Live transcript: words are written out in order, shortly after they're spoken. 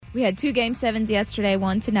We had 2 Game 7s yesterday,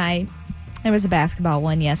 1 tonight. There was a basketball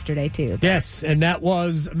one yesterday, too. Yes, and that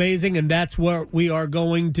was amazing, and that's what we are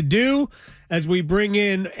going to do as we bring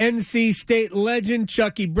in NC State legend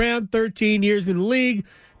Chucky Brown, 13 years in the league,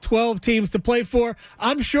 12 teams to play for.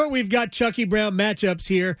 I'm sure we've got Chucky Brown matchups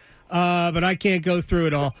here, but I can't go through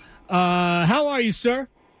it all. How are you, sir?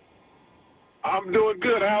 I'm doing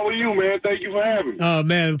good. How are you, man? Thank you for having me. Oh,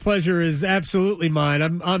 man, the pleasure is absolutely mine.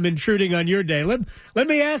 I'm intruding on your day. Let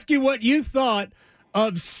me ask you what you thought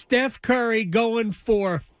of Steph Curry going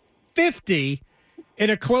for 50 in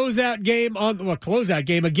a closeout game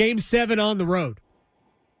a Game 7 on the road.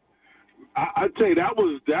 I'd say that's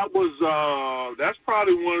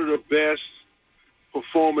probably one of the best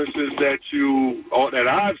performances that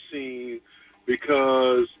I've seen,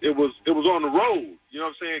 because it was on the road. You know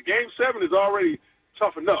what I'm saying? Game 7 is already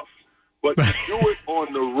tough enough, but to do it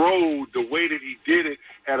on the road the way that he did it,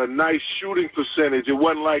 had a nice shooting percentage. It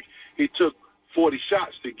wasn't like he took 40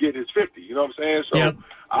 shots to get his 50. You know what I'm saying? So yep.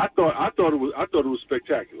 I thought it was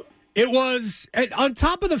spectacular. It was, on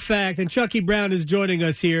top of the fact, and Chucky Brown is joining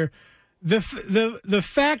us here, the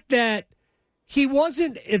fact that he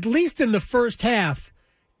wasn't, at least in the first half,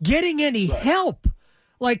 getting any help.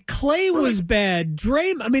 Like, Clay was bad.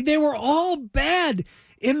 They were all bad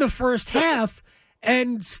in the first half,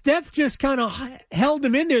 and Steph just kind of held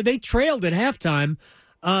them in there. They trailed at halftime.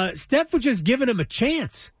 Steph was just giving him a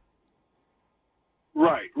chance.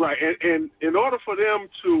 Right. And in order for them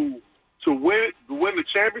to win the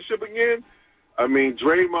championship again, I mean,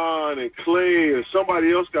 Draymond and Clay and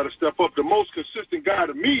somebody else got to step up. The most consistent guy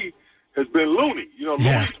to me has been Looney. You know,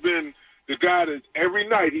 Looney's been the guy that every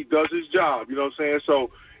night he does his job. You know what I'm saying?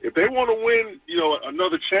 So if they want to win,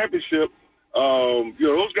 another championship,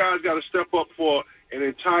 those guys got to step up for an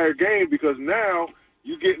entire game, because now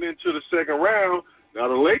you're getting into the second round. Now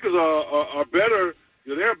the Lakers are better.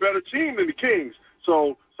 They're a better team than the Kings.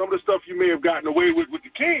 So some of the stuff you may have gotten away with the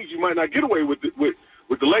Kings, you might not get away with the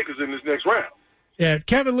Lakers in this next round. Yeah,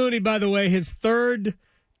 Kevin Looney, by the way, his third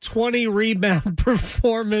 20-rebound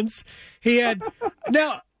performance. He had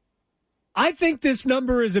now. I think this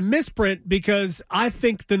number is a misprint, because I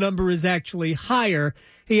think the number is actually higher.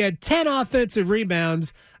 He had 10 offensive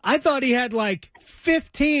rebounds. I thought he had like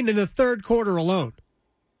 15 in the third quarter alone.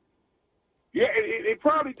 Yeah, it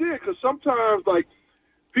probably did, because sometimes, like,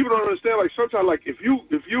 people don't understand. Like, sometimes, like, if you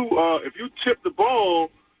tip the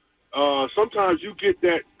ball, sometimes you get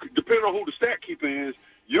that. Depending on who the stat keeper is,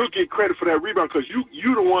 you'll get credit for that rebound, because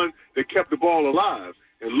you the one that kept the ball alive.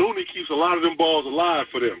 And Looney keeps a lot of them balls alive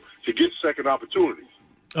for them to get second opportunities.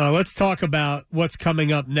 Let's talk about what's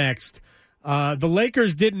coming up next. The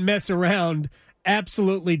Lakers didn't mess around,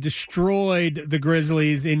 absolutely destroyed the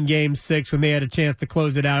Grizzlies in Game 6 when they had a chance to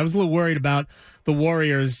close it out. I was a little worried about the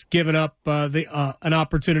Warriors giving up an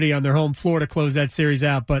opportunity on their home floor to close that series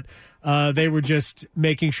out, but they were just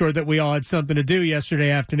making sure that we all had something to do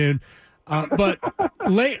yesterday afternoon. But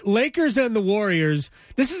Lakers and the Warriors,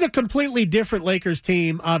 this is a completely different Lakers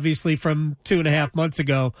team, obviously, from 2.5 months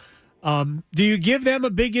ago. Do you give them a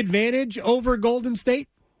big advantage over Golden State?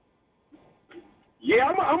 Yeah,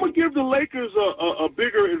 I'm going to give the Lakers a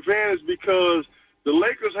bigger advantage, because the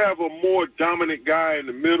Lakers have a more dominant guy in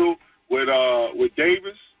the middle with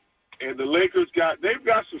Davis, and the Lakers they've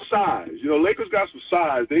got some size. Lakers got some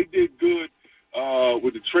size. They did good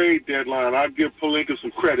with the trade deadline. I'd give Pelinka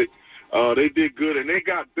some credit. They did good, and they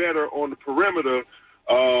got better on the perimeter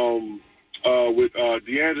with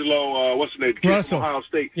D'Angelo, what's his name? Russell. From Ohio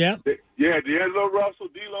State. Yeah. D'Angelo Russell,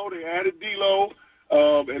 D'Lo. They added D'Lo,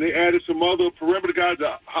 and they added some other perimeter guys,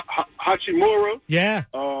 Hachimura. Yeah.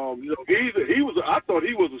 I thought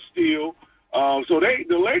he was a steal. So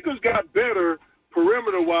the Lakers got better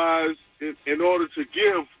perimeter-wise in order to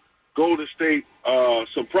give Golden State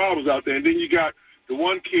some problems out there. And then you got the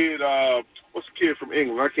one kid, what's the kid from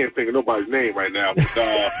England? I can't think of nobody's name right now. But,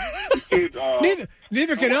 the kid,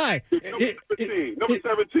 neither can I. Number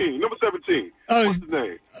 17. Oh, what's his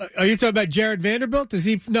name? Are you talking about Jared Vanderbilt? Is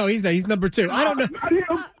he? No, he's not. He's number 2. I don't know.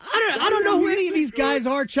 I don't know who any of these guys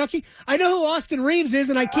are, Chucky. I know who Austin Reeves is,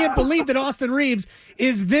 and I can't believe that Austin Reeves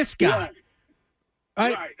is this guy.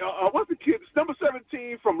 Right. What's the kid? It's number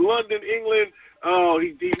 17 from London, England.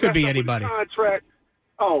 He could be anybody. Contract.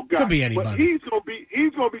 Oh God, could be anybody. But he's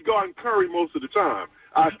gonna be guarding Curry most of the time,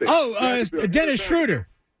 I think. Oh, Dennis Schroeder.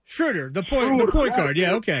 The point guard.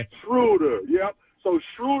 Yeah, okay. Schroeder. Yep. So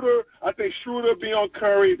Schroeder, I think Schroeder be on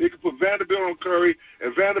Curry. They could put Vanderbilt on Curry,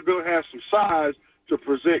 and Vanderbilt has some size to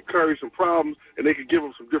present Curry some problems, and they could give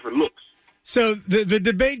him some different looks. So the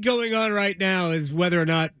debate going on right now is whether or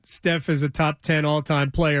not Steph is a top 10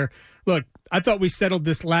 all-time player. Look, I thought we settled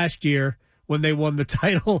this last year when they won the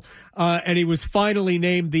title, and he was finally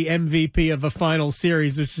named the MVP of a final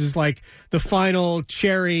series, which is like the final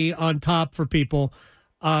cherry on top for people.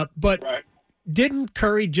 But didn't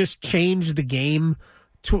Curry just change the game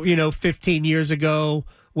 15 years ago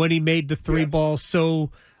when he made the three ball?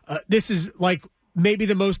 So this is like maybe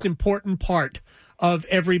the most important part of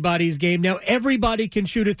everybody's game. Now, everybody can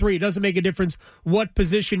shoot a three. It doesn't make a difference what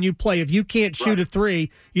position you play. If you can't shoot a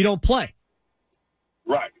three, you don't play.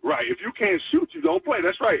 Right. If you can't shoot, you don't play.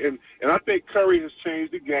 That's right. And I think Curry has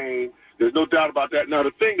changed the game. There's no doubt about that. Now,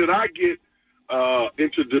 the thing that I get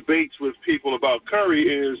into debates with people about Curry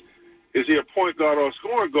is he a point guard or a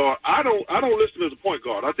scoring guard? I don't list him as a point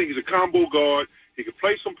guard. I think he's a combo guard. He can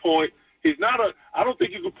play some point. He's not I don't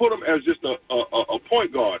think you can put him as just a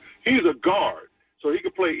point guard. He's a guard. So he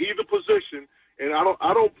can play either position, and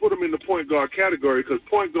I don't put him in the point guard category because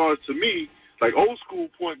point guards to me, like old school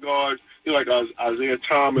point guards, like Isaiah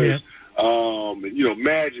Thomas,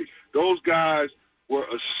 Magic. Those guys were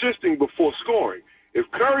assisting before scoring. If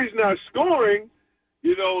Curry's not scoring,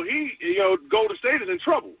 Golden State is in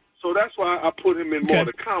trouble. So that's why I put him in more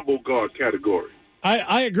the combo guard category.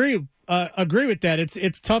 I agree. Agree with that.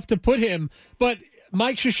 It's tough to put him, but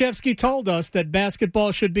Mike Krzyzewski told us that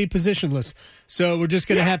basketball should be positionless. So we're just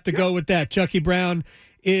going to have to go with that. Chucky Brown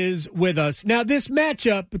is with us. Now, this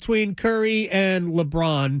matchup between Curry and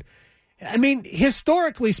LeBron, I mean,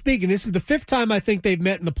 historically speaking, this is the fifth time I think they've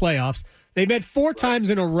met in the playoffs. They met four times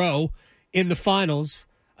in a row in the finals.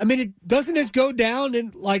 I mean, doesn't this go down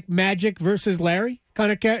in like Magic versus Larry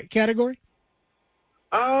kind of category?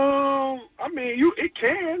 I mean, it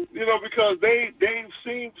can, because they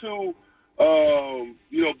seem to,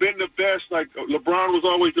 been the best. Like LeBron was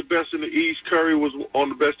always the best in the East. Curry was on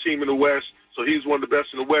the best team in the West, so he's one of the best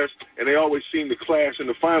in the West. And they always seem to clash in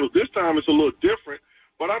the finals. This time it's a little different,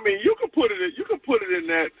 but I mean, you can put it in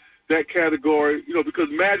that category, because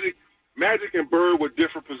Magic and Bird were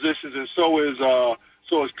different positions, and so is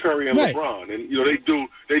Curry and LeBron, and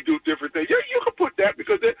they do different things. Yeah, you can put that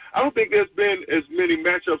because I don't think there's been as many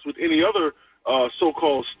matchups with any other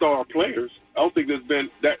so-called star players. I don't think there's been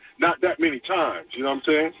not that many times. You know what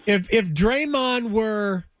I'm saying? If Draymond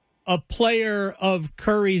were a player of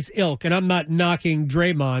Curry's ilk, and I'm not knocking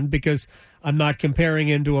Draymond because I'm not comparing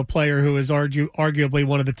him to a player who is arguably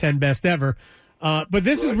one of the 10 best ever, but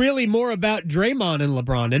this is really more about Draymond and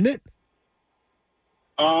LeBron, isn't it?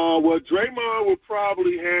 Well, Draymond will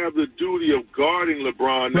probably have the duty of guarding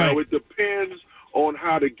LeBron. Now, it depends on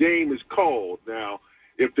how the game is called. Now,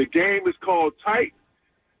 if the game is called tight,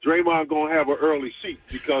 Draymond going to have an early seat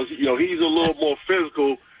because, he's a little more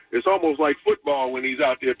physical. It's almost like football when he's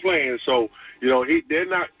out there playing. So, they may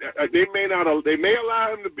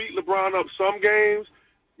allow him to beat LeBron up some games.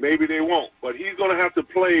 Maybe they won't. But he's going to have to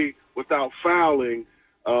play without fouling.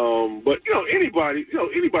 But anybody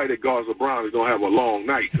that guards LeBron is gonna have a long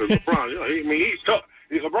night because LeBron, he's tough.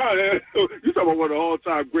 LeBron, you're talking about one of the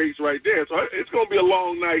all-time greats right there. So it's gonna be a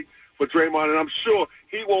long night for Draymond, and I'm sure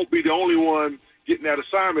he won't be the only one getting that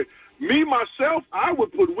assignment. Me myself, I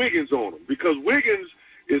would put Wiggins on him because Wiggins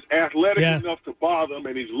is athletic enough to bother him,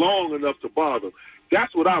 and he's long enough to bother him.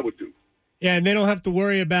 That's what I would do. Yeah, and they don't have to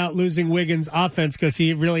worry about losing Wiggins' offense because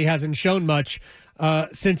he really hasn't shown much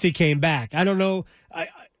since he came back. I don't know.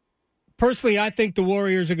 Personally, I think the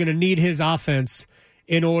Warriors are going to need his offense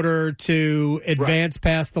in order to advance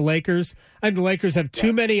past the Lakers. I think the Lakers have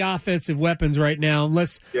too many offensive weapons right now,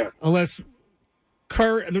 unless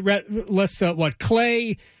Clay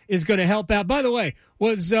is going to help out. By the way,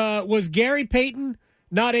 was Gary Payton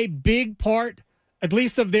not a big part, at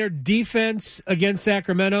least of their defense against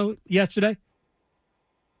Sacramento yesterday?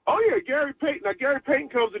 Oh, yeah, Gary Payton. Now, Gary Payton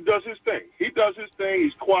comes and does his thing. He does his thing.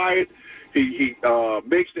 He's quiet. He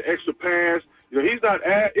makes the extra pass. He's not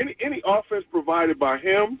any offense provided by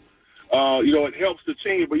him. It helps the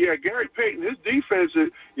team. But, yeah, Gary Payton, his defense,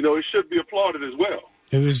 it should be applauded as well.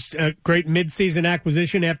 It was a great midseason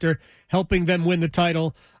acquisition after helping them win the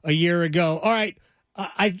title a year ago. All right,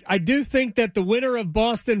 I do think that the winner of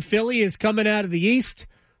Boston-Philly is coming out of the East.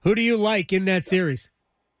 Who do you like in that series?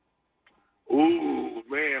 Ooh,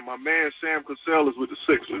 man, my man Sam Cassell is with the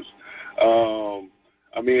Sixers.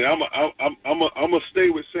 I'm gonna stay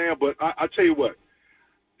with Sam, but I tell you what,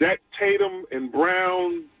 that Tatum and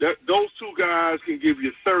Brown, those two guys can give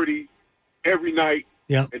you 30 every night,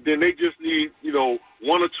 and then they just need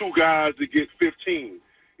one or two guys to get 15.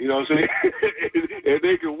 You know what I'm saying? And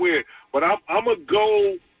they can win. But I'm gonna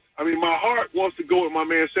go. I mean, my heart wants to go with my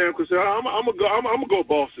man Sam Cassell. I'm gonna go with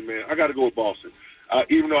Boston, man. I got to go with Boston.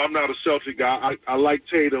 Even though I'm not a Celtic guy, I like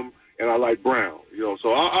Tatum and I like Brown.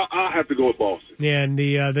 So I have to go with Boston. Yeah, and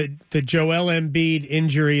the Joel Embiid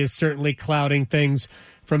injury is certainly clouding things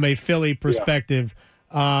from a Philly perspective.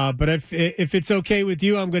 Yeah. But if it's okay with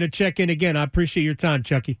you, I'm going to check in again. I appreciate your time,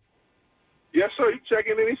 Chucky. Yes, sir. You check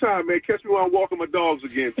in anytime, man. Catch me while I'm walking my dogs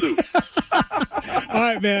again, too. All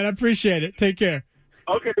right, man. I appreciate it. Take care.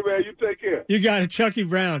 Okay, man. You take care. You got it. Chucky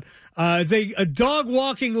Brown is a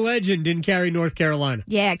dog-walking legend in Cary, North Carolina.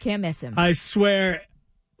 Yeah, can't miss him. I swear,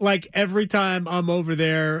 like every time I'm over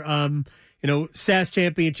there, SAS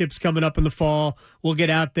Championships coming up in the fall. We'll get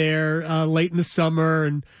out there late in the summer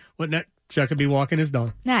and whatnot. Chuck will be walking his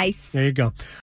dog. Nice. There you go.